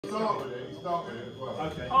start with it. You start with it as well.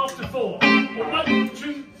 Okay. After 4. 1,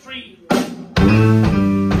 2, 3.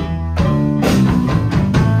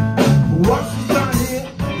 What's down here?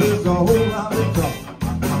 There's a whole lot of talk.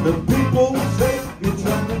 The people say you're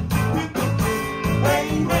trying to quit the kid. Hey,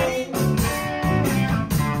 hey,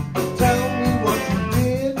 tell me what you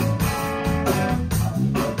did.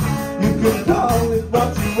 You can call it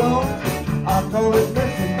what you want. I'll call it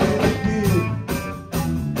messing with a kid.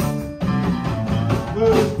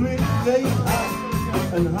 Well, it's bleak, late, hot,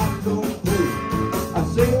 and hot don't play. I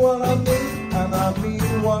say what I mean, and I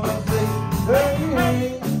mean what I say. Hey,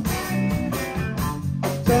 hey,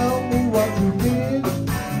 tell me what you did.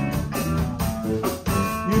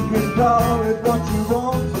 You can call it what you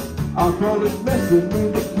want. I'll call it messing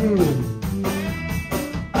with a kid.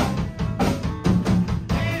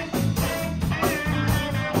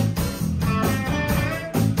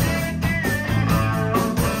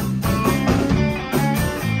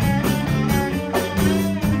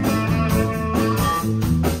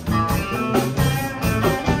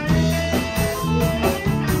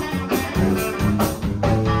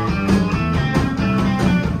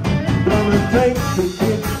 Take the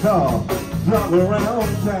guitar, drive around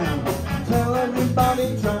town, tell everybody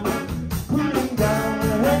trying to put him down.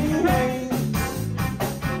 Hey, hey,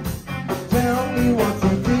 tell me what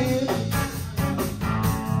you did.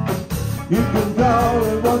 You can call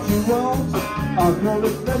it what you want. I'll call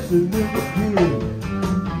it messing with the kid.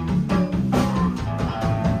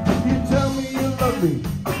 You tell me you love me,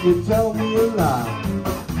 you tell me a lie.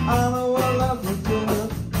 I know I love you till the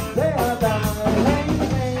day I die. Hey,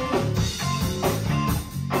 hey,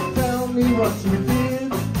 tell me what you did.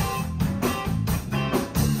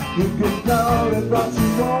 You can call it what you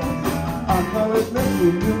want. I'll call it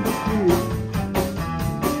messing with the kid.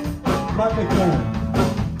 Mike McCann.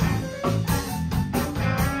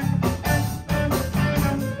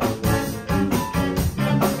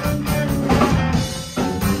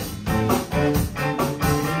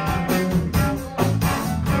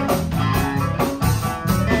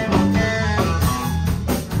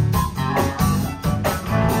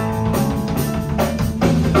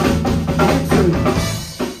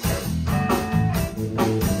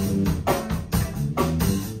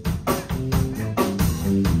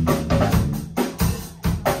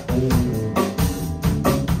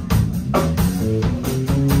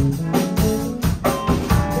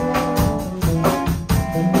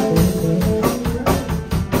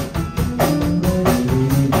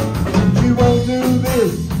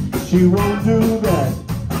 She won't do that.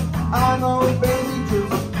 I know, baby,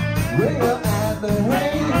 just where you're at. The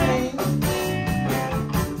hey, hey,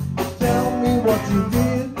 tell me what you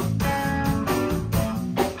did.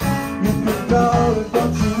 You can call it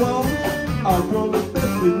what you want. I'll call it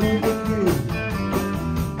messing with the kid.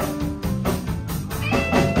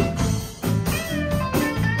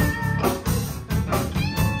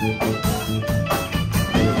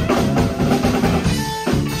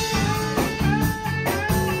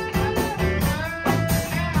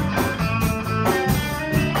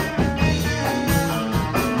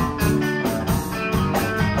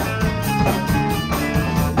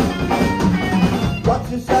 Watch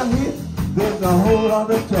this out here, there's a whole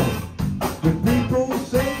lot of talk. The people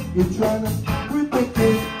say you're trying to quit the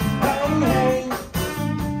kid. Hey, hey,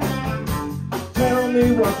 tell me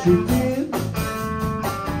what you did.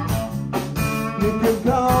 You can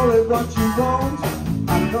call it what you want.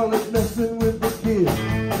 I call it messing with the kid.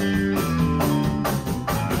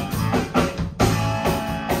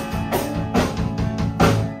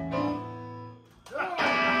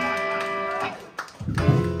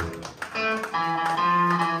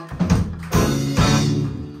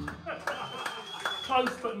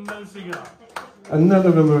 Close but no cigar. And none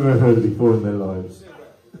of them have ever heard it before in their lives.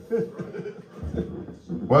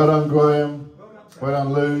 Well done, Graham. Well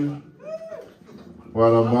done, Lou.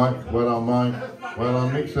 Well done, Mike. Well done, Mike. Well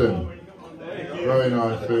done, Nixon. Very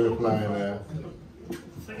nice field of playing there.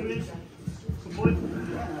 Second is, good boy.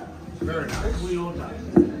 Very nice. We all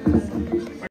done.